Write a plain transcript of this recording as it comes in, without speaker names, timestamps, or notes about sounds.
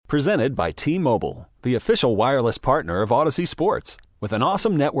Presented by T-Mobile, the official wireless partner of Odyssey Sports. With an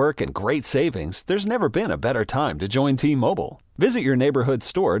awesome network and great savings, there's never been a better time to join T-Mobile. Visit your neighborhood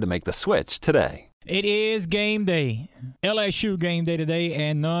store to make the switch today. It is game day. LSU game day today,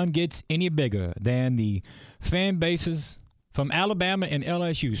 and none gets any bigger than the fan bases from Alabama and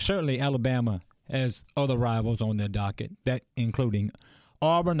LSU. Certainly Alabama has other rivals on their docket, that including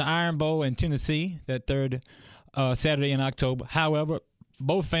Auburn, the Iron Bowl, and Tennessee, that third Saturday in October. However,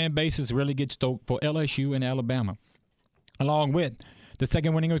 both fan bases really get stoked for LSU and Alabama, along with the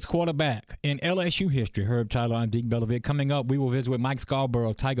second winningest quarterback in LSU history, Herb Tyler. I'm Deke Bellavia. Coming up, we will visit with Mike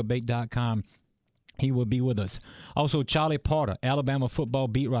Scarborough, TigerBait.com. He will be with us. Also, Charlie Porter, Alabama football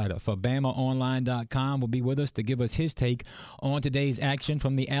beat writer for BamaOnline.com, will be with us to give us his take on today's action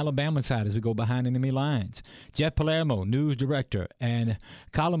from the Alabama side as we go behind enemy lines. Jeff Palermo, news director and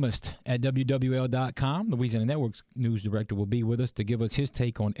columnist at WWL.com, Louisiana Network's news director, will be with us to give us his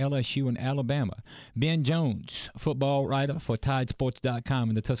take on LSU and Alabama. Ben Jones, football writer for TideSports.com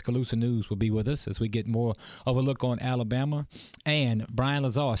and the Tuscaloosa News, will be with us as we get more of a look on Alabama. And Brian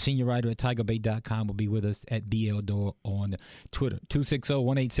Lazar, senior writer at TigerBait.com, will be with us at BLDor on Twitter.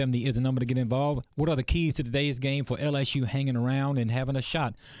 260-1870 is the number to get involved. What are the keys to today's game for LSU hanging around and having a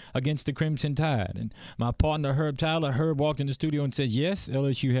shot against the Crimson Tide? And my partner, Herb Tyler, Herb walked in the studio and says, yes,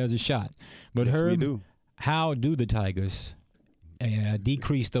 LSU has a shot. But yes, Herb, how do the Tigers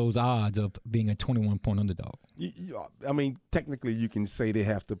decrease those odds of being a 21-point underdog? I mean, technically you can say they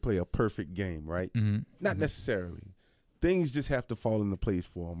have to play a perfect game, right? Mm-hmm. Not necessarily. Things just have to fall into place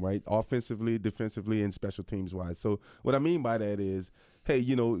for them, right? Offensively, defensively, and special teams wise. So what I mean by that is, hey,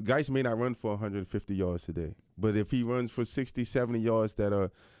 you know, Geis may not run for 150 yards today, but if he runs for 60, 70 yards that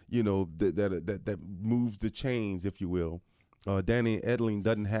are, you know, that moves the chains, if you will, Danny Edling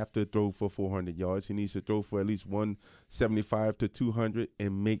doesn't have to throw for 400 yards. He needs to throw for at least 175 to 200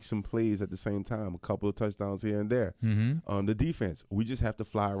 and make some plays at the same time, a couple of touchdowns here and there. Mm-hmm. The defense, we just have to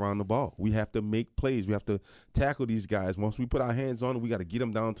fly around the ball. We have to make plays. We have to tackle these guys. Once we put our hands on them, we got to get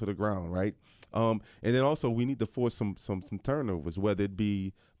them down to the ground, right? And then also we need to force some turnovers, whether it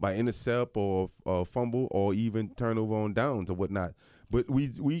be by intercept or fumble or even turnover on downs or whatnot. But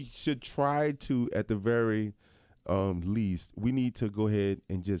we should try to, at the very least, we need to go ahead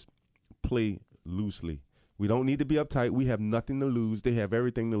and just play loosely. We don't need to be uptight. We have nothing to lose. They have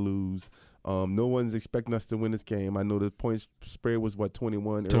everything to lose. No one's expecting us to win this game. I know the point spread was,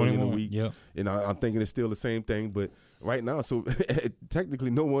 21 early in the week. Yep. And I'm thinking it's still the same thing. But right now, so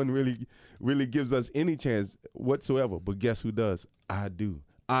technically no one really gives us any chance whatsoever. But guess who does? I do.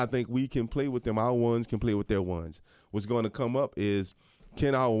 I think we can play with them. Our ones can play with their ones. What's going to come up is,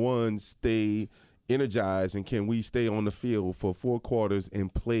 can our ones stay energized, and can we stay on the field for 4 quarters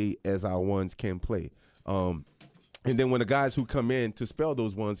and play as our ones can play? And then when the guys who come in to spell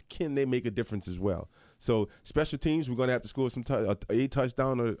those ones, can they make a difference as well? So special teams, we're going to have to score a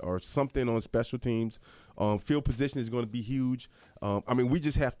touchdown or something on special teams. Field position is going to be huge. I mean, we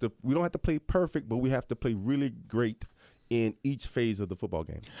don't have to play perfect, but we have to play really great in each phase of the football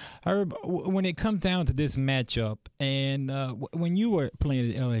game. Herb, when it comes down to this matchup, and when you were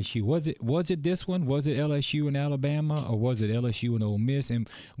playing at LSU, was it this one? Was it LSU and Alabama, or was it LSU and Ole Miss? And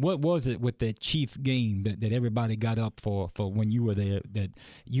what was it with that chief game that everybody got up for when you were there? That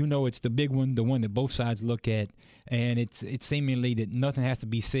it's the big one, the one that both sides look at, and it's seemingly that nothing has to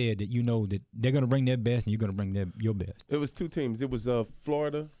be said. That that they're going to bring their best, and you're going to bring your best. It was 2 teams. It was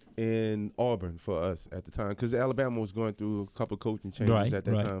Florida and Auburn for us at the time, because Alabama was going through a couple of coaching changes at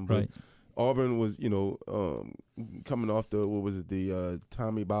that time. But Auburn was, coming off the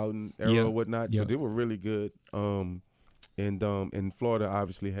Tommy Bowden era or whatnot. So they were really good. And Florida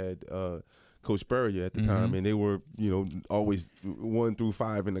obviously had Coach Spurrier at the time, and they were, always 1 through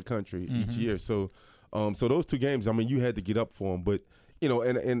 5 in the country each year. So those 2 games, I mean, you had to get up for them. But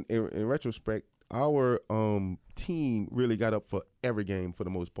in retrospect, our team really got up for every game for the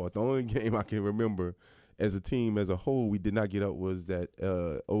most part. The only game I can remember as a team as a whole we did not get up was that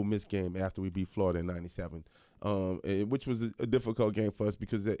Ole Miss game after we beat Florida in '97, which was a difficult game for us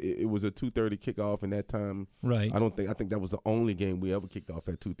because it was a 2:30 kickoff, and that time, right? I think that was the only game we ever kicked off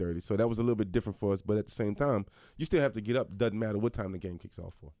at 2:30. So that was a little bit different for us. But at the same time, you still have to get up. Doesn't matter what time the game kicks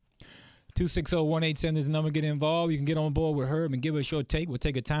off for. 260-1870 is the number to get involved. You can get on board with Herb and give us your take. We'll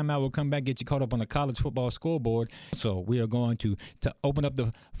take a timeout. We'll come back, get you caught up on the college football scoreboard. So we are going to open up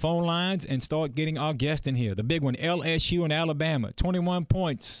the phone lines and start getting our guests in here. The big one, LSU and Alabama, 21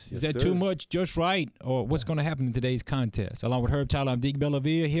 points. Is that too much, just right, or what's going to happen in today's contest? Along with Herb Tyler, I'm Deke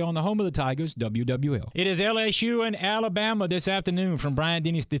Bellavia here on the home of the Tigers, WWL. It is LSU and Alabama this afternoon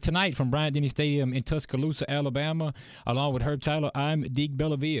tonight from Bryant-Denny Stadium in Tuscaloosa, Alabama. Along with Herb Tyler, I'm Deke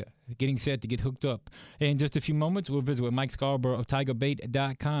Bellavia, getting set to get hooked up. In just a few moments, we'll visit with Mike Scarborough of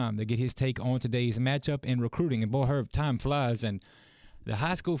TigerBait.com to get his take on today's matchup and recruiting. And boy, Herb, time flies, and the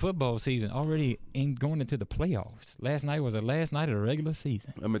high school football season already going into the playoffs. Last night was the last night of the regular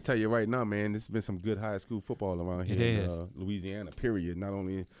season. I'm going to tell you right now, man, there's been some good high school football around here in Louisiana, period. Not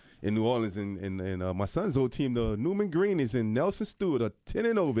only in New Orleans and my son's old team, the Newman Greenies and Nelson Stewart, are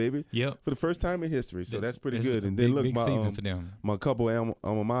 10-0, baby. Yep. For the first time in history. So that's pretty good. And then big season for them. My couple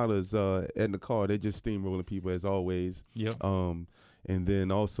alma maters in the car, they just steamrolling people as always. Yep. And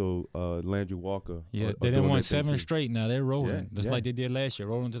then also Landry Walker. Yeah, they done won 7 straight now. They're rolling, like they did last year,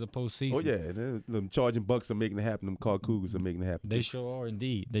 rolling to the postseason. Oh, yeah. Them charging Bucks are making it happen. Them Car Cougars are making it happen. They sure are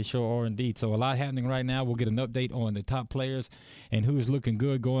indeed. So a lot happening right now. We'll get an update on the top players and who is looking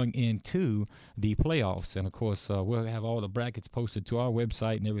good going into the playoffs. And, of course, we'll have all the brackets posted to our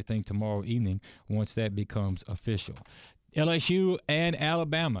website and everything tomorrow evening once that becomes official. LSU and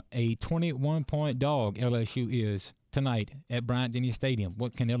Alabama, a 21-point dog LSU is tonight at Bryant-Denny Stadium.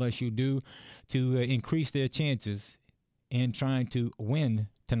 What can LSU do to increase their chances in trying to win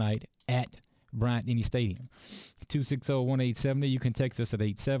tonight at Bryant-Denny Stadium? 260-1870. You can text us at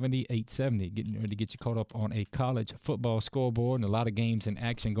 870-870. Getting ready to get you caught up on a college football scoreboard and a lot of games in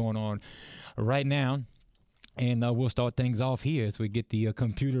action going on right now. And we'll start things off here as we get the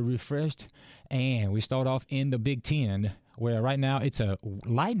computer refreshed. And we start off in the Big Ten, where right now it's a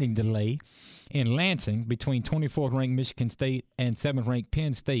lightning delay in Lansing between 24th-ranked Michigan State and 7th-ranked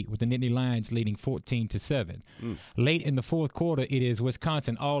Penn State, with the Nittany Lions leading 14-7. Late in the fourth quarter, it is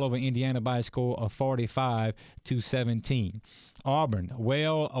Wisconsin all over Indiana by a score of 45-17. Auburn,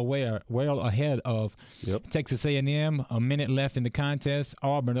 well ahead of Texas A&M. A minute left in the contest.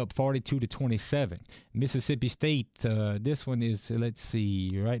 Auburn up 42-27. Mississippi State, this one is, let's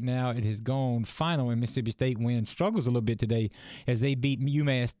see, right now it has gone final, and Mississippi State win struggles a little bit today as they beat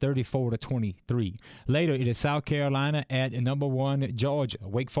UMass 34-23. Later, it is South Carolina at number 1, Georgia.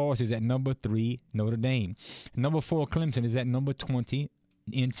 Wake Forest is at number 3, Notre Dame. Number 4, Clemson is at number 20,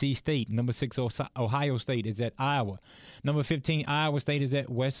 NC State. Number 6, Ohio State is at Iowa. Number 15, Iowa State is at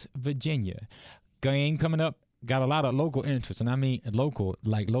West Virginia. Game coming up. Got a lot of local interest, and I mean local,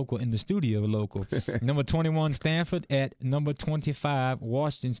 like local in the studio local. Number 21, Stanford at number 25,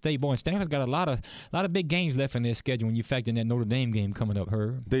 Washington State. Boy, and Stanford's got a lot of big games left in their schedule when you factor in that Notre Dame game coming up,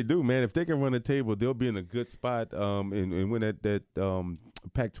 Herb. They do, man. If they can run the table, they'll be in a good spot and win that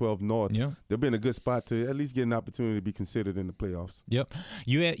Pac-12 North. Yeah. They'll be in a good spot to at least get an opportunity to be considered in the playoffs. Yep.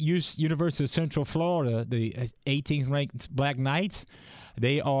 You at University of Central Florida, the 18th-ranked Black Knights,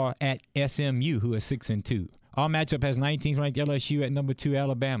 they are at SMU, who is 6-2. Our matchup has 19th-ranked LSU at number 2,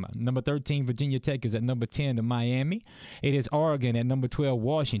 Alabama. Number 13, Virginia Tech is at number 10 to Miami. It is Oregon at number 12,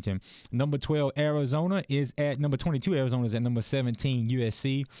 Washington. Number 12, Arizona is at number 22. Arizona is at number 17,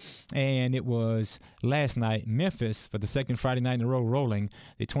 USC. And it was last night, Memphis, for the second Friday night in a row, rolling.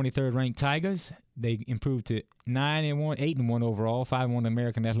 The 23rd-ranked Tigers, they improved to 9-1, 8-1 overall, 5-1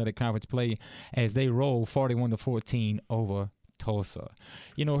 American Athletic Conference play as they roll 41-14 over Tulsa.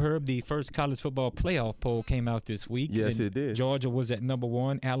 You know, Herb, the first college football playoff poll came out this week. Yes, it did. Georgia was at number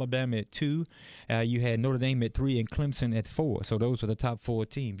 1, Alabama at 2. You had Notre Dame at 3 and Clemson at 4. So those were the top 4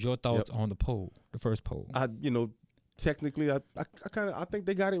 teams. Your thoughts on the poll, the first poll? Technically, I think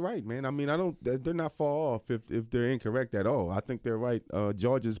they got it right, man. I mean, they're not far off if they're incorrect at all. I think they're right.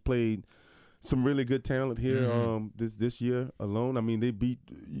 Georgia's played some really good talent here this year alone. I mean, they beat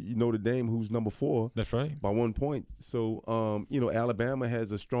Notre Dame, who's number 4. That's right. By 1 point. So, Alabama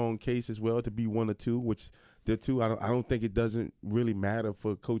has a strong case as well to be 1 or 2, which they're 2. I don't think it doesn't really matter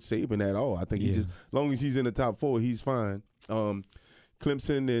for Coach Saban at all. I think he just, as long as he's in the top 4, he's fine.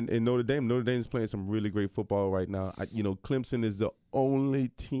 Clemson and Notre Dame. Notre Dame's playing some really great football right now. Clemson is the only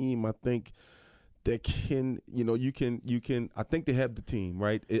team I think that can, you can. I think they have the team,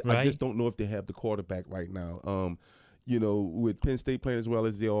 right? I just don't know if they have the quarterback right now. With Penn State playing as well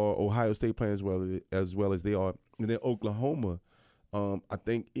as they are, Ohio State playing as well as they are, and then Oklahoma. I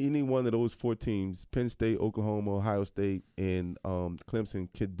think any one of those 4 teams, Penn State, Oklahoma, Ohio State, and Clemson,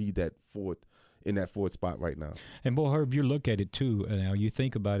 could be that 4th in that fourth spot right now. And, boy, Herb, you look at it, too. Now, you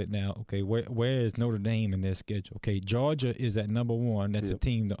think about it now. Okay, where is Notre Dame in their schedule? Okay, Georgia is at number 1. That's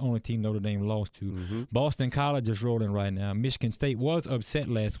the only team Notre Dame lost to. Mm-hmm. Boston College is rolling right now. Michigan State was upset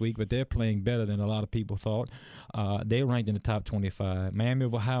last week, but they're playing better than a lot of people thought. They're ranked in the top 25. Miami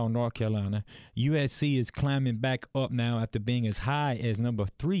of Ohio, North Carolina. USC is climbing back up now after being as high as number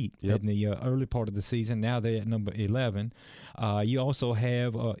 3 in the early part of the season. Now they're at number 11. You also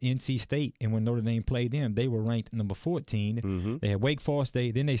have NC State, and when Notre Dame played them, they were ranked number 14. Mm-hmm. They have Wake Forest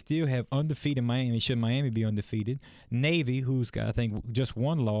State. Then they still have undefeated Miami. Should Miami be undefeated? Navy, who's got, I think, just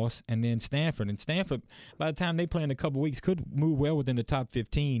 1 loss, and then Stanford. And Stanford, by the time they play in a couple weeks, could move well within the top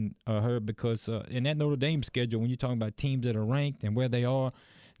 15, Herb, because in that Notre Dame schedule, when you're talking about teams that are ranked and where they are,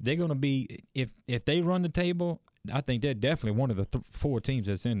 they're going to be, if they run the table, I think they're definitely one of the 4 teams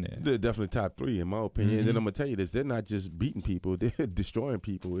that's in there. They're definitely top 3 in my opinion. Mm-hmm. And then I'm gonna tell you this: they're not just beating people; they're destroying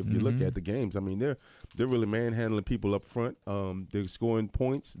people. If you look at the games, I mean, they're really manhandling people up front. They're scoring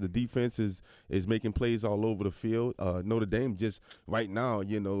points. The defense is making plays all over the field. Notre Dame just right now,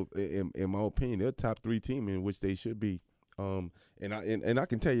 in my opinion, they're a top 3 team in which they should be. And I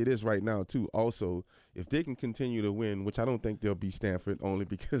can tell you this right now too. Also, if they can continue to win, which I don't think they'll beat Stanford, only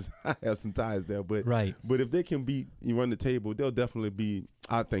because I have some ties there. But But if they can run the table, they'll definitely be,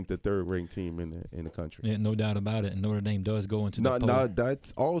 I think, the 3rd-ranked team in the country. Yeah, no doubt about it. And Notre Dame does go into the poll. Now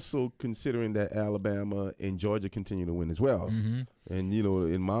that's also considering that Alabama and Georgia continue to win as well. Mm-hmm. And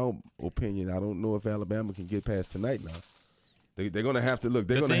in my opinion, I don't know if Alabama can get past tonight now. They're going to have to look.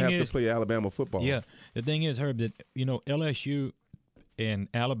 They're going to have to play Alabama football. Yeah. The thing is, Herb, that LSU and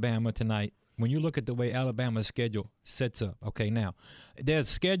Alabama tonight, when you look at the way Alabama's schedule sets up, okay, now, there's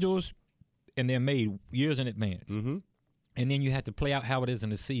schedules, and they're made years in advance. Mm-hmm. And then you have to play out how it is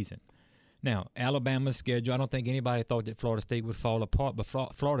in the season. Now, Alabama's schedule, I don't think anybody thought that Florida State would fall apart, but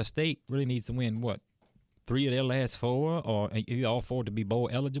Florida State really needs to win, 3 of their last 4, or all 4 to be bowl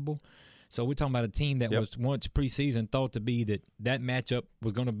eligible. So we're talking about a team that was once preseason thought to be that matchup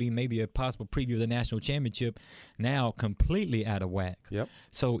was going to be maybe a possible preview of the national championship, now completely out of whack. Yep.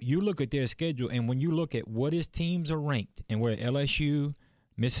 So you look at their schedule, and when you look at what his teams are ranked and where LSU,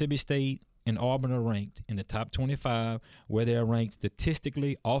 Mississippi State, and Auburn are ranked in the top 25, where they're ranked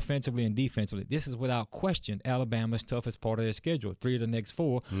statistically, offensively, and defensively. This is without question Alabama's toughest part of their schedule. 3 of the next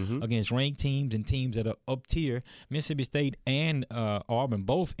 4 against ranked teams and teams that are up tier. Mississippi State and Auburn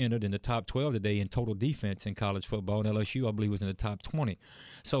both entered in the top 12 today in total defense in college football, and LSU, I believe, was in the top 20.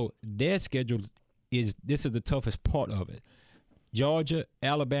 So their schedule this is the toughest part of it. Georgia,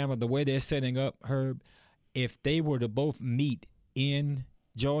 Alabama, the way they're setting up, Herb, if they were to both meet in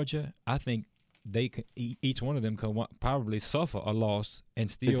Georgia, I think they could, each one of them could probably suffer a loss and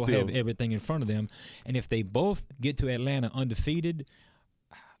still have everything in front of them. And if they both get to Atlanta undefeated,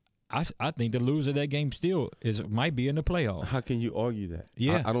 I think the loser of that game still might be in the playoffs. How can you argue that?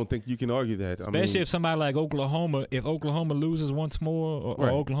 Yeah. I don't think you can argue that. Especially if somebody like Oklahoma, if Oklahoma loses once more or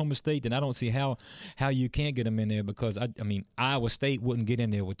Oklahoma State, then I don't see how you can't get them in there, because, I mean, Iowa State wouldn't get in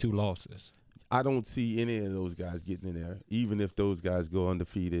there with 2 losses. I don't see any of those guys getting in there, even if those guys go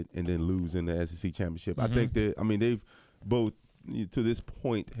undefeated and then lose in the SEC championship. I think they've both, to this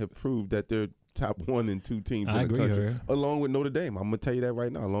point, have proved that they're top 1 and 2 teams in the country, along with Notre Dame. I'm going to tell you that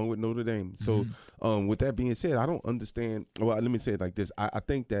right now, along with Notre Dame. So with that being said, I don't understand. Well, let me say it like this. I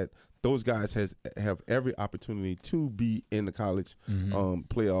think that those guys have every opportunity to be in the college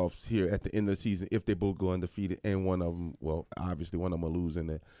playoffs here at the end of the season if they both go undefeated, and one of them, obviously one of them will lose in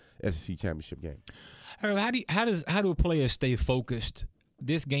the SEC championship game. How do players stay focused?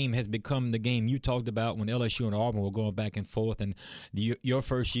 This game has become the game you talked about when LSU and Auburn were going back and forth, and your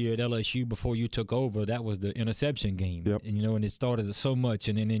first year at LSU before you took over, that was the interception game. Yep. And and it started so much,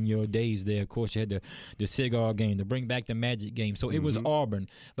 and then in your days there, of course, you had the cigar game, to bring back the Magic game. So it was Auburn.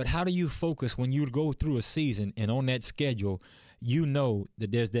 But how do you focus when you go through a season and on that schedule, you know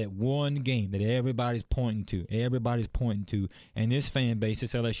that there's that one game that everybody's pointing to, and this fan base,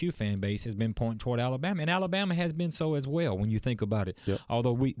 this LSU fan base, has been pointing toward Alabama, and Alabama has been so as well when you think about it. Yep.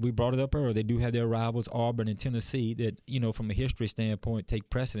 Although we brought it up earlier, they do have their rivals, Auburn and Tennessee, that, from a history standpoint, take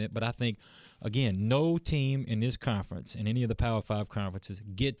precedent, but I think, again, no team in this conference, in any of the Power 5 conferences,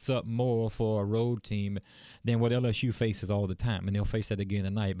 gets up more for a road team than what LSU faces all the time, and they'll face that again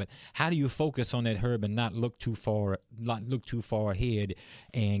tonight. But how do you focus on that, Herb, and not look too far ahead,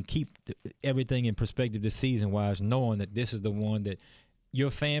 and keep everything in perspective this season-wise, knowing that this is the one that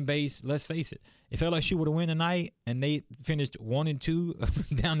your fan base, let's face it, if LSU would have won tonight and they finished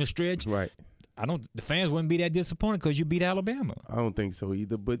 1-2 down the stretch, right, the fans wouldn't be that disappointed because you beat Alabama. I don't think so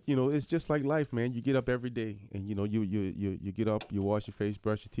either. But it's just like life, man. You get up every day, and you get up, you wash your face,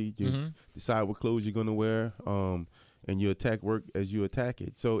 brush your teeth, you decide what clothes you're gonna wear, and you attack work as you attack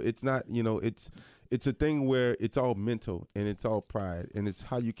it. So it's not, it's a thing where it's all mental and it's all pride, and it's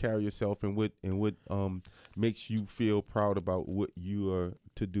how you carry yourself and what makes you feel proud about what you are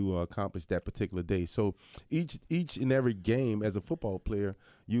to do or accomplish that particular day. So each and every game as a football player,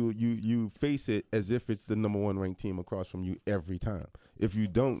 you face it as if it's the number 1 ranked team across from you every time. If you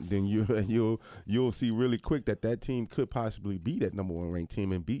don't, then you'll see really quick that team could possibly be that number 1 ranked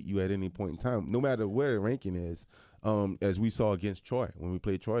team and beat you at any point in time, no matter where the ranking is. As we saw against Troy when we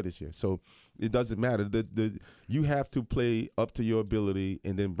played Troy this year. So it doesn't matter. You have to play up to your ability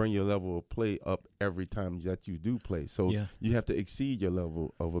and then bring your level of play up every time that you do play. So you have to exceed your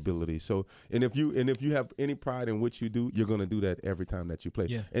level of ability. So and if you have any pride in what you do, you're going to do that every time that you play.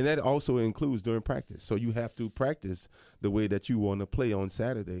 Yeah. And that also includes during practice. So you have to practice the way that you want to play on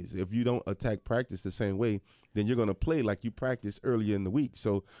Saturdays. If you don't attack practice the same way, then you're going to play like you practiced earlier in the week.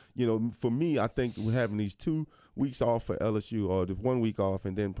 So, for me, I think we're having these 2 weeks off for LSU, or the 1 week off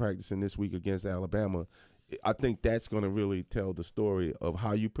and then practicing this week against Alabama. I think that's going to really tell the story of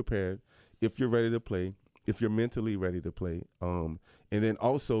how you prepared, if you're ready to play, if you're mentally ready to play, and then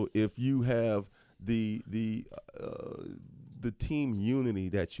also if you have the team unity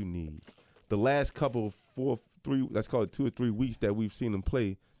that you need. The last couple of 2 or 3 weeks that we've seen them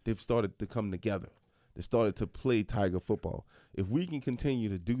play, they've started to come together. They started to play Tiger football. If we can continue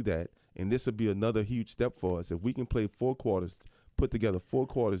to do that, and this will be another huge step for us, if we can play 4 quarters, put together 4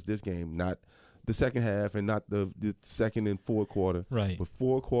 quarters this game, not the second half and not the second and fourth quarter, right, but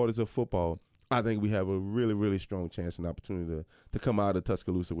 4 quarters of football, I think we have a really, really strong chance and opportunity to come out of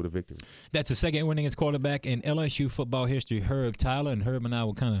Tuscaloosa with a victory. That's the second winningest quarterback in LSU football history, Herb Tyler. And Herb and I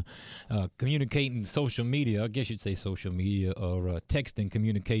were kind of communicating social media, I guess you'd say social media, or texting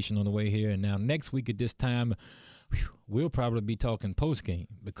communication on the way here. And now next week at this time, we'll probably be talking postgame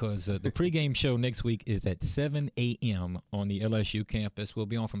because the pregame show next week is at 7 a.m. on the LSU campus. We'll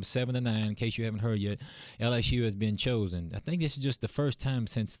be on from 7 to 9. In case you haven't heard yet, LSU has been chosen. I think this is just the first time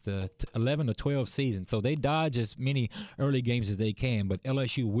since the 11 to 12 season. So they dodge as many early games as they can. But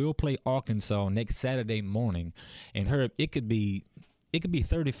LSU will play Arkansas next Saturday morning. And Herb, it could be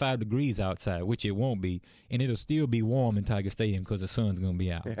 35 degrees outside, which it won't be, and it'll still be warm in Tiger Stadium because the sun's going to be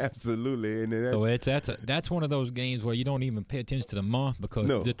out. Absolutely. And so that's one of those games where you don't even pay attention to the month because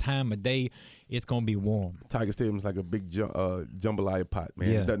the time of day, it's going to be warm. Tiger Stadium's like a big jambalaya pot, man.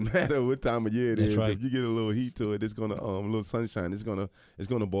 Yeah. It doesn't matter what time of year it That's is. right. If you get a little heat to it, it's going to a little sunshine. It's going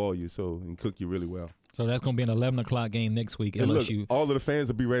to boil you and cook you really well. So that's going to be an 11 o'clock game next week, and LSU. Look, all of the fans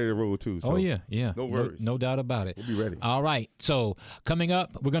will be ready to roll, too. So oh, yeah. No worries. No doubt about it. We'll be ready. All right. So coming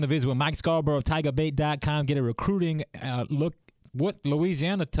up, we're going to visit with Mike Scarborough of TigerBait.com, get a recruiting look what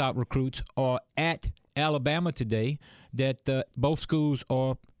Louisiana top recruits are at Alabama today that both schools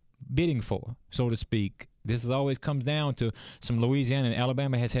are bidding for, so to speak. This always comes down to some Louisiana, and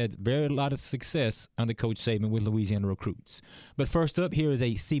Alabama has had a lot of success under Coach Saban with Louisiana recruits. But first up, here is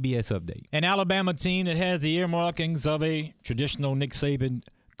a CBS update. An Alabama team that has the earmarkings of a traditional Nick Saban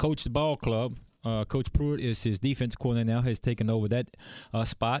coached ball club. Coach Pruitt is his defense coordinator now, has taken over that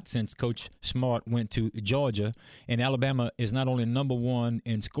spot since Coach Smart went to Georgia. And Alabama is not only number 1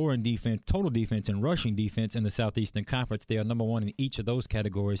 in scoring defense, total defense, and rushing defense in the Southeastern Conference. They are number 1 in each of those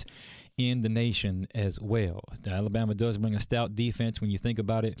categories in the nation as well. Alabama does bring a stout defense when you think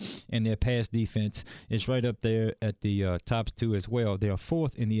about it, and their pass defense is right up there at the tops 2 as well. They are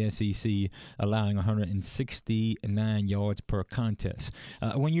 4th in the SEC, allowing 169 yards per contest.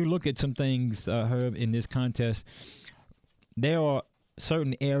 When you look at some things, Herb, in this contest, there are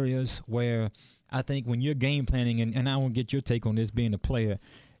certain areas where I think when you're game planning, and I want to get your take on this being a player,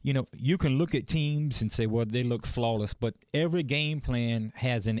 you can look at teams and say, well, they look flawless, but every game plan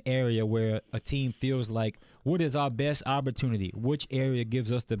has an area where a team feels like, what is our best opportunity? Which area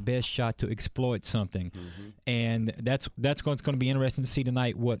gives us the best shot to exploit something? Mm-hmm. And that's going to be interesting to see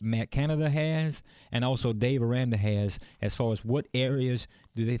tonight what Matt Canada has and also Dave Aranda has as far as what areas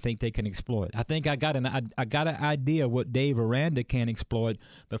do they think they can exploit. I think I got an idea what Dave Aranda can exploit,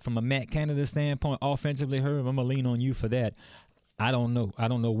 but from a Matt Canada standpoint, offensively, Herb, I'm going to lean on you for that. I don't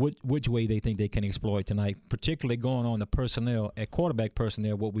know which way they think they can exploit tonight, particularly going on the personnel, at quarterback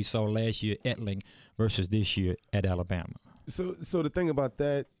personnel, what we saw last year at Etling versus this year at Alabama. So the thing about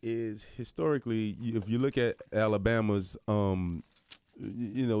that is historically, if you look at Alabama's, how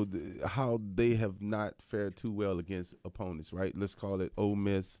they have not fared too well against opponents, right? Let's call it Ole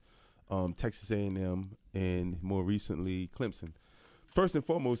Miss, Texas A&M, and more recently Clemson. first and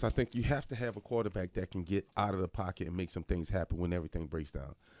foremost, I think you have to have a quarterback that can get out of the pocket and make some things happen when everything breaks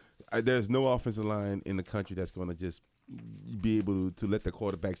down. There's no offensive line in the country that's going to just be able to let the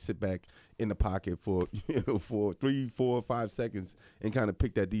quarterback sit back in the pocket for for 3, 4, 5 seconds and kind of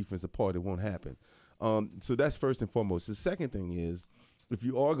pick that defense apart. It won't happen. So that's first and foremost. The second thing is, if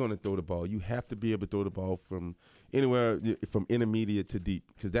you are going to throw the ball, you have to be able to throw the ball from anywhere from intermediate to deep,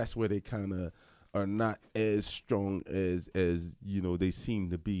 because that's where they kind of are not as strong as they seem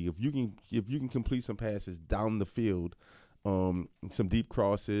to be. If you can complete some passes down the field, some deep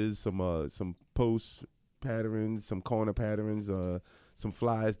crosses, some post patterns, some corner patterns, some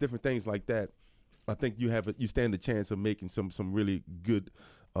flies, different things like that, I think you stand a chance of making some really good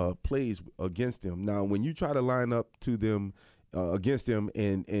plays against them. Now, when you try to line up to them against them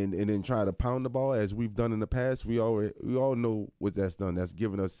and then try to pound the ball as we've done in the past, we all know what that's done. That's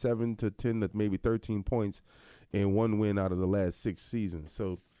given us 7 to 10 to maybe 13 points and 1 win out of the last 6 seasons.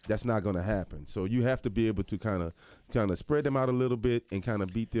 So that's not going to happen. So you have to be able to kind of spread them out a little bit and kind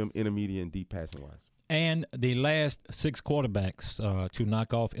of beat them intermediate and deep passing wise. And the last 6 quarterbacks to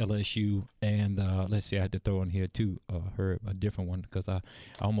knock off LSU, and let's see, I had to throw in here too, Herb, a different one because I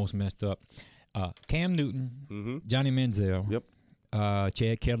almost messed up. Cam Newton, Johnny Manziel,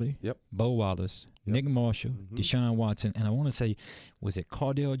 Chad Kelly, Bo Wallace, Nick Marshall, Deshaun Watson, and I want to say, was it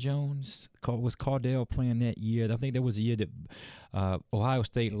Cardale Jones? Was Cardale playing that year? I think that was the year that Ohio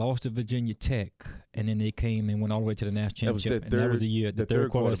State lost to Virginia Tech, and then they came and went all the way to the national championship. And that was the year, the third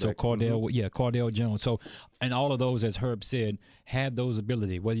quarterback. So Cardale, Cardale Jones. So, and all of those, as Herb said, have those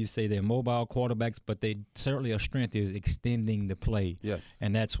ability. Whether you say they're mobile quarterbacks, but they certainly a strength is extending the play. Yes,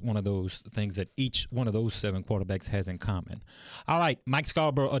 and that's one of those things that each one of those 7 quarterbacks has in common. All right, Mike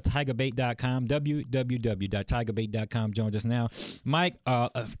Scarborough of TigerBait.com, www.tigerbait.com joins us now. Mike,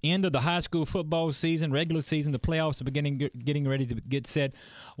 end of the high school football season, regular season, the playoffs are getting ready to get set.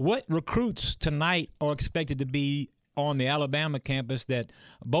 What recruits tonight are expected to be on the Alabama campus that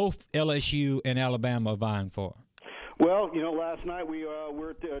both LSU and Alabama are vying for? Well, last night we were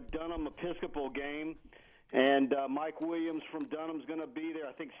at the Dunham Episcopal game, and Mike Williams from Dunham's going to be there.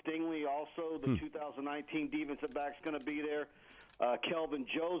 I think Stingley also, the 2019 defensive back, is going to be there. Kelvin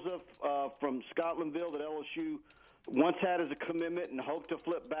Joseph from Scotlandville that LSU once had as a commitment and hoped to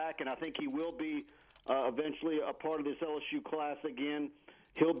flip back, and I think he will be eventually a part of this LSU class again.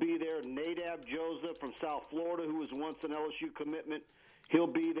 He'll be there. Nadab Joseph from South Florida, who was once an LSU commitment, he'll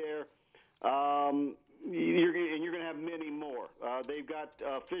be there. You're going to have many more. They've got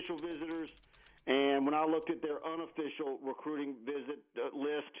official visitors, and when I looked at their unofficial recruiting visit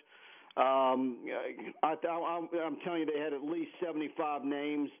list, I'm telling you, they had at least 75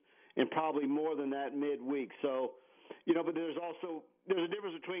 names and probably more than that midweek. So, but there's a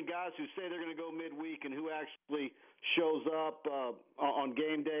difference between guys who say they're going to go midweek and who actually shows up on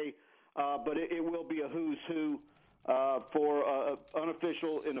game day. But it will be a who's who for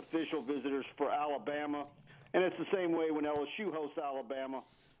unofficial and official visitors for Alabama. And it's the same way when LSU hosts Alabama.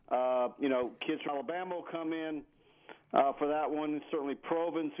 Kids from Alabama will come in for that one. Certainly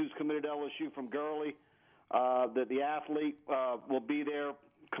Provence, who's committed to LSU from Gurley, the athlete will be there,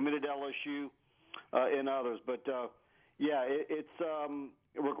 committed to LSU, and others. But,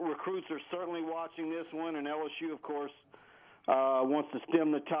 recruits are certainly watching this one, and LSU, of course, wants to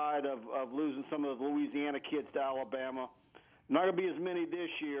stem the tide of losing some of the Louisiana kids to Alabama. Not going to be as many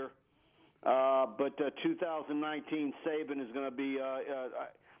this year, but 2019 Saban is going to be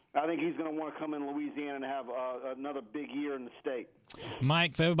I think he's going to want to come in Louisiana and have another big year in the state.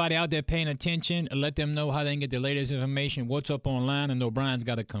 Mike, for everybody out there paying attention, let them know how they can get the latest information, what's up online, and O'Brien's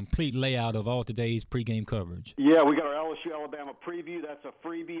got a complete layout of all today's pregame coverage. Yeah, we got our LSU-Alabama preview. That's a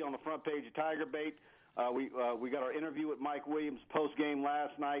freebie on the front page of Tiger Bait. We got our interview with Mike Williams post-game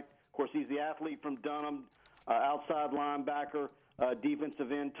last night. Of course, he's the athlete from Dunham, outside linebacker,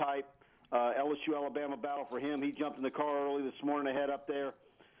 defensive end type. LSU-Alabama battle for him. He jumped in the car early this morning to head up there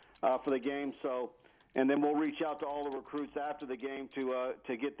for the game. So, and then we'll reach out to all the recruits after the game to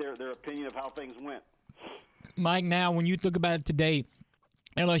get their opinion of how things went. Mike, now when you think about it today,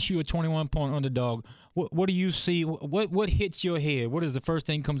 LSU a 21-point underdog. What do you see? What hits your head? What is the first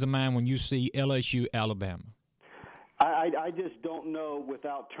thing comes to mind when you see LSU Alabama? I just don't know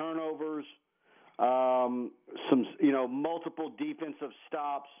without turnovers, multiple defensive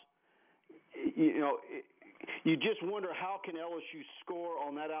stops. You just wonder how can LSU score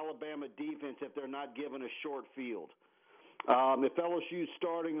on that Alabama defense if they're not given a short field. If LSU's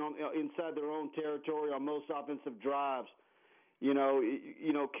starting inside their own territory on most offensive drives, can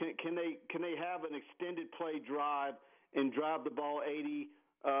they have an extended play drive and drive the ball 70,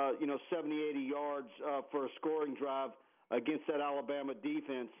 80 yards for a scoring drive against that Alabama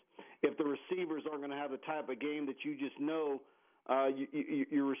defense if the receivers aren't going to have the type of game that you just know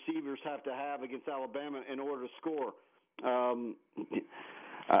your receivers have to have against Alabama in order to score.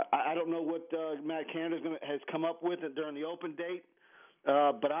 I don't know what Matt Canada has come up with during the open date,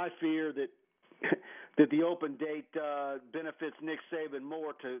 but I fear that the open date benefits Nick Saban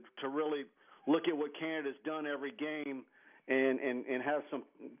more to really look at what Canada's done every game and have some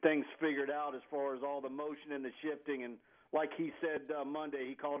things figured out as far as all the motion and the shifting. And like he said Monday,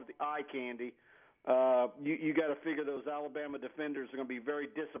 he called it the eye candy. You got to figure those Alabama defenders are going to be very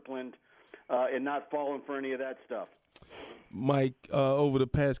disciplined and not falling for any of that stuff. Mike, over the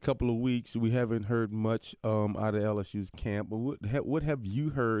past couple of weeks, we haven't heard much out of LSU's camp. But what have you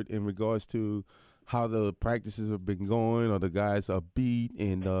heard in regards to how the practices have been going, or the guys are beat,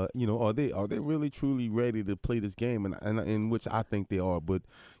 and are they really truly ready to play this game? And in which I think they are. But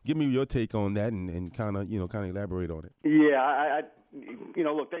give me your take on that and kind of elaborate on it. Yeah,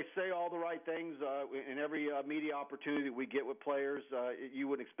 look, they say all the right things in every media opportunity that we get with players. You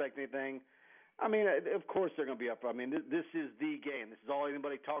wouldn't expect anything. I mean, of course they're going to be up. I mean, this is the game. This is all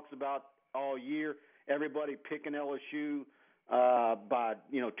anybody talks about all year. Everybody picking LSU by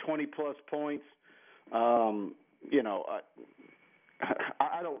 20-plus points. I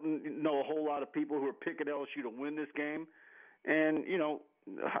don't know a whole lot of people who are picking LSU to win this game. And, you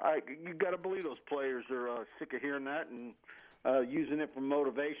got to believe those players are sick of hearing that and using it for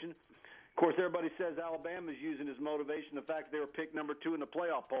motivation. Of course, everybody says Alabama's using as motivation the fact that they were picked number 2 in the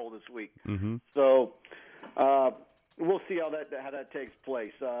playoff poll this week. Mm-hmm. So we'll see how that takes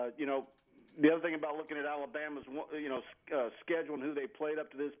place. The other thing about looking at Alabama's schedule and who they played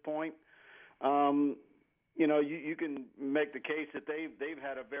up to this point, you can make the case that they've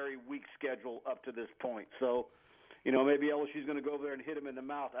had a very weak schedule up to this point. So, maybe LSU's going to go over there and hit them in the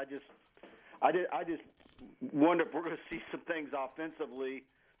mouth. I just wonder if we're going to see some things offensively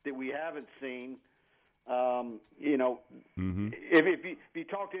that we haven't seen. Mm-hmm. If you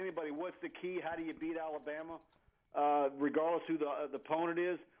talk to anybody, what's the key? How do you beat Alabama, regardless who the opponent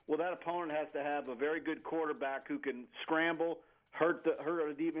is? Well, that opponent has to have a very good quarterback who can scramble, hurt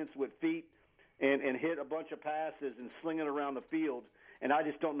the defense with feet, and hit a bunch of passes and sling it around the field. And I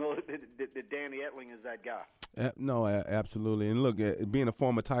just don't know that Danny Etling is that guy. No, absolutely. And look, being a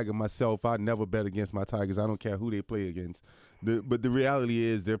former Tiger myself, I never bet against my Tigers. I don't care who they play against. But the reality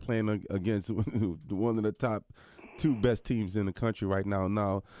is they're playing against one of the top 2 best teams in the country right now.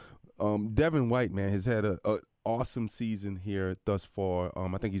 Now, Devin White, man, has had a awesome season here thus far.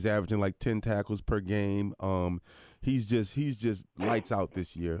 I think he's averaging like 10 tackles per game. He's just lights out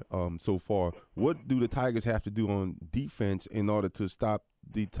this year so far. What do the Tigers have to do on defense in order to stop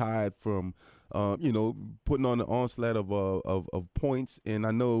the Tide from putting on the onslaught of points? And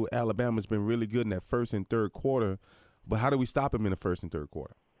I know Alabama's been really good in that first and third quarter, but how do we stop them in the first and third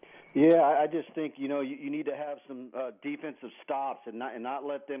quarter? Yeah, I just think you need to have some defensive stops and not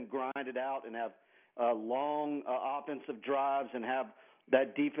let them grind it out and have long offensive drives and have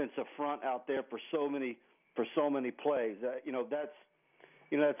that defensive front out there for so many plays.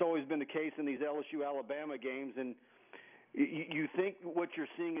 That's always been the case in these LSU Alabama games, and you think what you're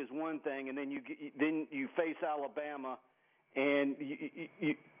seeing is one thing, and then you face Alabama, and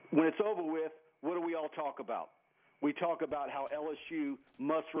when it's over with, what do we all talk about? We talk about how LSU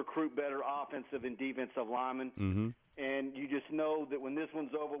must recruit better offensive and defensive linemen. Mm-hmm. And you just know that when this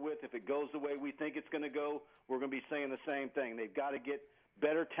one's over with, if it goes the way we think it's going to go, we're going to be saying the same thing. They've got to get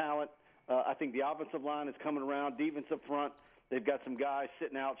better talent. I think the offensive line is coming around. Defensive front, they've got some guys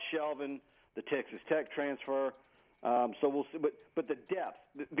sitting out. Shelvin, the Texas Tech transfer. So we'll see. But the depth,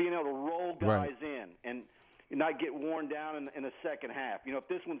 being able to roll guys in and not get worn down in the second half. If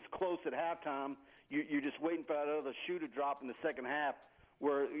this one's close at halftime, you're just waiting for that other shoe to drop in the second half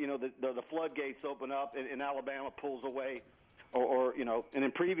where, the floodgates open up and Alabama pulls away. Or and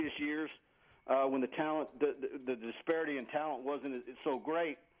in previous years when the talent, the disparity in talent wasn't so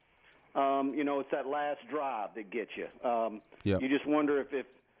great, it's that last drive that gets you. Yep. You just wonder if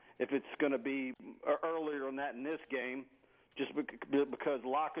it's going to be earlier on that in this game, just because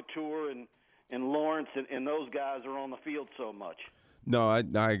LaCouture and Lawrence and those guys are on the field so much. No,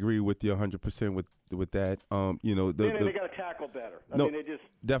 I agree with you 100% with that. They got to tackle better.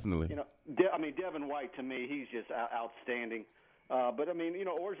 Definitely. Devin White, to me, he's just outstanding. But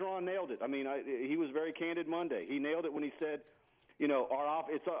Orgeron nailed it. He was very candid Monday. He nailed it when he said,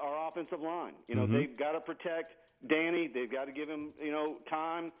 it's our offensive line. Mm-hmm. They've got to protect Danny. They've got to give him,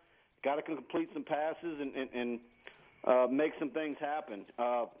 time. Got to complete some passes and make some things happen.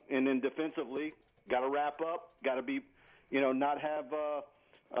 And then defensively, got to wrap up. Got to be, not have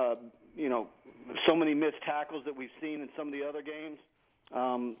so many missed tackles that we've seen in some of the other games.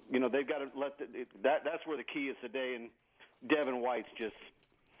 They've got to let that's where the key is today. And Devin White's just,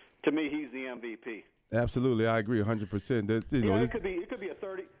 to me, he's the MVP. Absolutely, I agree 100%. It could be a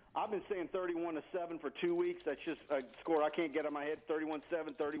 30. I've been saying 31-7 for 2 weeks. That's just a score I can't get on my head.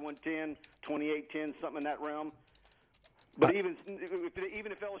 31-7, 31-10, 28-10, something in that realm. But even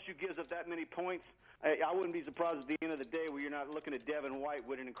if LSU gives up that many points, I wouldn't be surprised at the end of the day where you're not looking at Devin White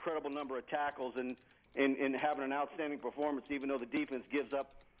with an incredible number of tackles and having an outstanding performance, even though the defense gives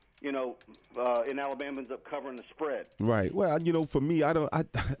up, in Alabama ends up covering the spread. Right. Well, for me, I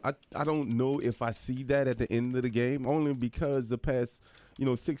don't know if I see that at the end of the game, only because the past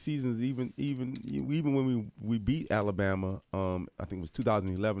 6 seasons, even when we beat Alabama, I think it was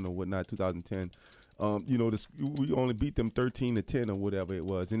 2011 or whatnot, 2010. We only beat them 13-10 or whatever it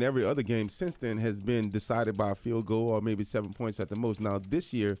was. And every other game since then has been decided by a field goal or maybe 7 points at the most. Now,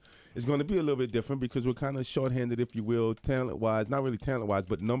 this year is going to be a little bit different because we're kind of shorthanded, if you will, talent-wise. Not really talent-wise,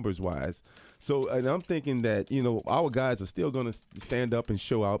 but numbers-wise. So, and I'm thinking that, our guys are still going to stand up and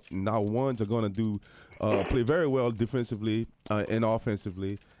show out. And our ones are going to play very well defensively and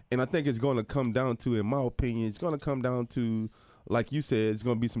offensively. And I think it's going to come down to, in my opinion, like you said, it's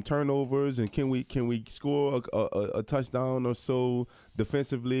going to be some turnovers, and can we score a touchdown or so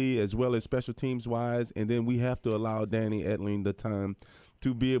defensively as well as special teams wise, and then we have to allow Danny Etling the time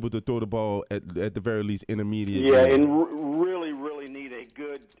to be able to throw the ball at the very least intermediate. Yeah, and really need a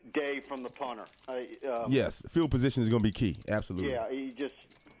good day from the punter. Yes, field position is going to be key. Absolutely. Yeah, you just.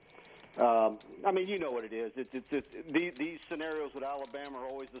 You know what it is. These scenarios with Alabama are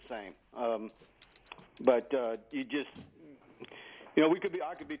always the same. You just.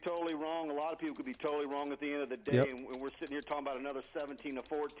 I could be totally wrong. A lot of people could be totally wrong at the end of the day, yep. And we're sitting here talking about another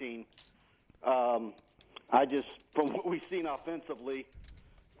 17-14. From what we've seen offensively,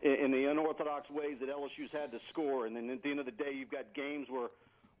 in the unorthodox ways that LSU's had to score, and then at the end of the day, you've got games where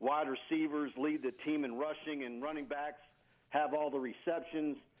wide receivers lead the team in rushing and running backs have all the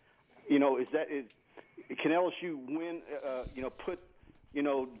receptions. Can LSU win? Put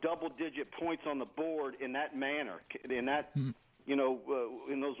double-digit points on the board in that manner, in that. Mm-hmm. In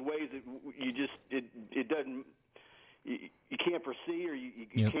those ways that it doesn't, you can't foresee or you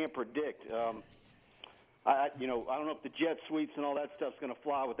yep. can't predict. I don't know if the jet sweeps and all that stuff's going to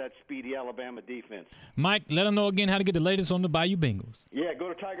fly with that speedy Alabama defense. Mike, let them know again how to get the latest on the Bayou Bengals. Yeah,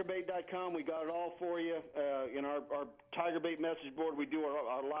 go to TigerBait.com. We got it all for you. In our TigerBait message board, we do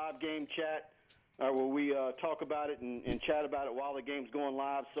our live game chat where we talk about it and chat about it while the game's going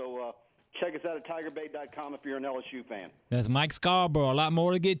live. So check us out at TigerBait.com if you're an LSU fan. That's Mike Scarborough. A lot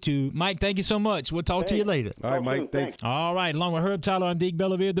more to get to. Mike, thank you so much. We'll talk to you later. All right, Mike. Thanks. All right, along with Herb Tyler and Deke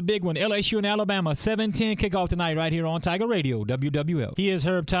Bellavere, the big one, LSU and Alabama, 7:10 kickoff tonight right here on Tiger Radio, WWL. He is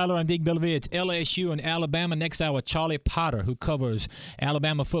Herb Tyler and Deke Bellavere. It's LSU and Alabama. Next hour, Charlie Potter, who covers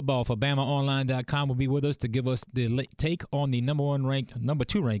Alabama football for BamaOnline.com, will be with us to give us the take on the number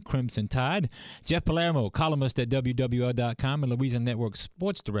 2 ranked Crimson Tide. Jeff Palermo, columnist at WWL.com and Louisiana Network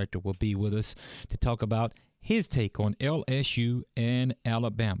sports director, will be with us to talk about his take on LSU and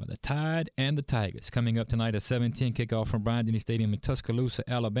Alabama, the Tide and the Tigers. Coming up tonight at 7:10 kickoff from Bryant-Denny Stadium in Tuscaloosa,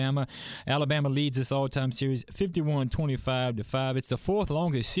 Alabama. Alabama leads this all-time series 51-25-5. It's the 4th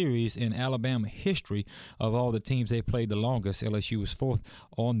longest series in Alabama history of all the teams they played the longest. LSU was 4th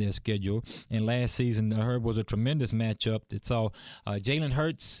on their schedule. And last season, Herb, was a tremendous matchup that saw Jalen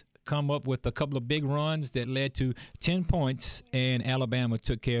Hurts come up with a couple of big runs that led to 10 points, and Alabama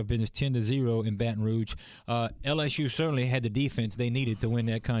took care of business 10-0 in Baton Rouge. LSU certainly had the defense they needed to win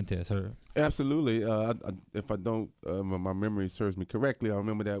that contest, Herb. Absolutely. If I don't, my memory serves me correctly, I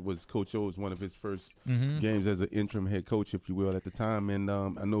remember that was Coach O's one of his first games as an interim head coach, if you will, at the time. And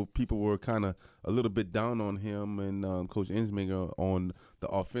I know people were kind of a little bit down on him and Coach Ensminger on the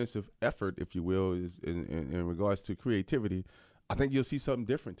offensive effort, if you will, in regards to creativity. I think you'll see something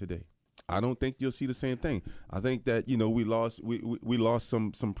different today. I don't think you'll see the same thing. I think that we lost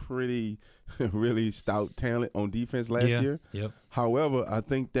some pretty really stout talent on defense last year. Yep. However, I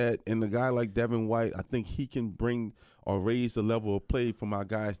think that in a guy like Devin White, I think he can bring or raise the level of play from our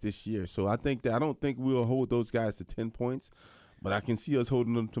guys this year. So I don't think we'll hold those guys to 10 points, but I can see us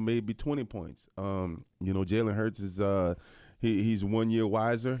holding them to maybe 20 points. Jalen Hurts is He's 1 year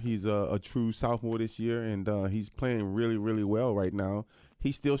wiser. He's a true sophomore this year, and he's playing really, really well right now.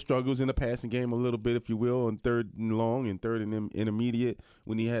 He still struggles in the passing game a little bit, if you will, on 3rd and long and 3rd and intermediate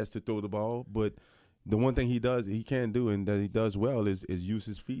when he has to throw the ball. But the one thing he can do and that he does well is use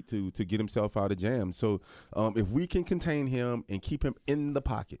his feet to get himself out of jams. So if we can contain him and keep him in the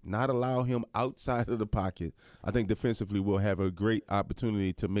pocket, not allow him outside of the pocket, I think defensively we'll have a great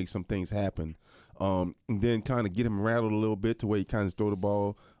opportunity to make some things happen. And then kind of get him rattled a little bit to where he kind of throw the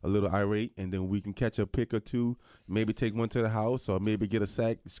ball a little irate, and then we can catch a pick or two, maybe take one to the house, or maybe get a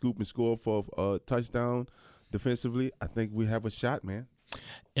sack, scoop and score for a touchdown defensively. I think we have a shot, man.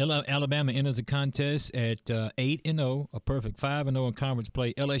 Alabama enters the contest at 8-0, a perfect 5-0 in conference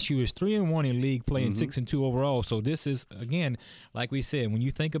play. LSU is 3-1 in league play and 6-2 overall. So this is, again, like we said, when you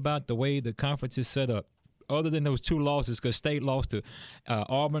think about the way the conference is set up, other than those 2 losses, because State lost to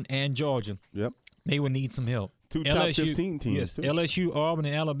Auburn and Georgia, they would need some help. 2 top 15 teams. Yes, too. LSU, Auburn,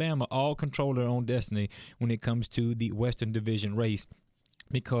 and Alabama all control their own destiny when it comes to the Western Division race.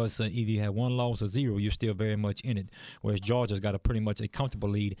 Because if you have 1 loss or 0, you're still very much in it. Whereas Georgia's got pretty much a comfortable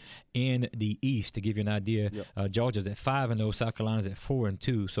lead in the East. To give you an idea, Georgia's at 5-0, South Carolina's at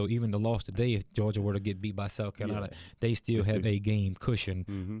 4-2. So even the loss today, if Georgia were to get beat by South Carolina, they still have a game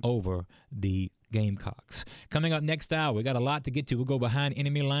cushion over the Gamecocks. Coming up next hour, we got a lot to get to. We'll go behind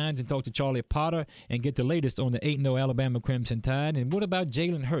enemy lines and talk to Charlie Potter and get the latest on the 8-0 Alabama Crimson Tide. And what about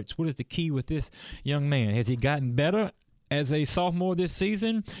Jalen Hurts? What is the key with this young man? Has he gotten better as a sophomore this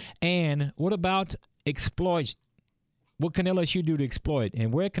season? And what about exploit? What can LSU do to exploit?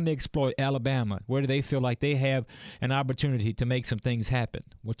 And where can they exploit Alabama? Where do they feel like they have an opportunity to make some things happen?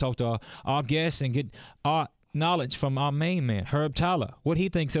 We'll talk to our guests and get our knowledge from our main man, Herb Tyler, what he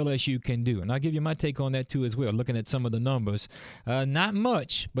thinks LSU can do. And I'll give you my take on that too as well, looking at some of the numbers. Not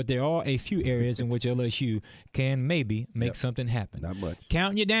much, but there are a few areas in which LSU can maybe make something happen. Not much.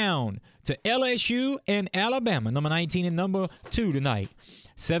 Counting you down to LSU and Alabama, number 19 and number 2 tonight.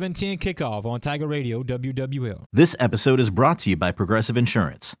 7:10 kickoff on Tiger Radio, WWL. This episode is brought to you by Progressive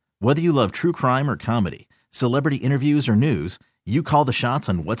Insurance. Whether you love true crime or comedy, celebrity interviews or news, you call the shots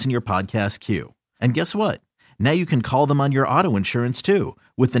on what's in your podcast queue. And guess what? Now you can call them on your auto insurance too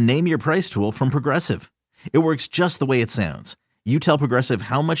with the Name Your Price tool from Progressive. It works just the way it sounds. You tell Progressive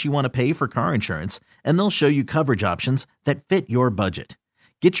how much you want to pay for car insurance, and they'll show you coverage options that fit your budget.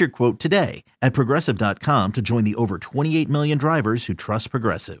 Get your quote today at Progressive.com to join the over 28 million drivers who trust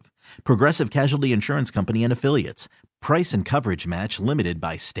Progressive. Progressive Casualty Insurance Company and Affiliates. Price and coverage match limited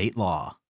by state law.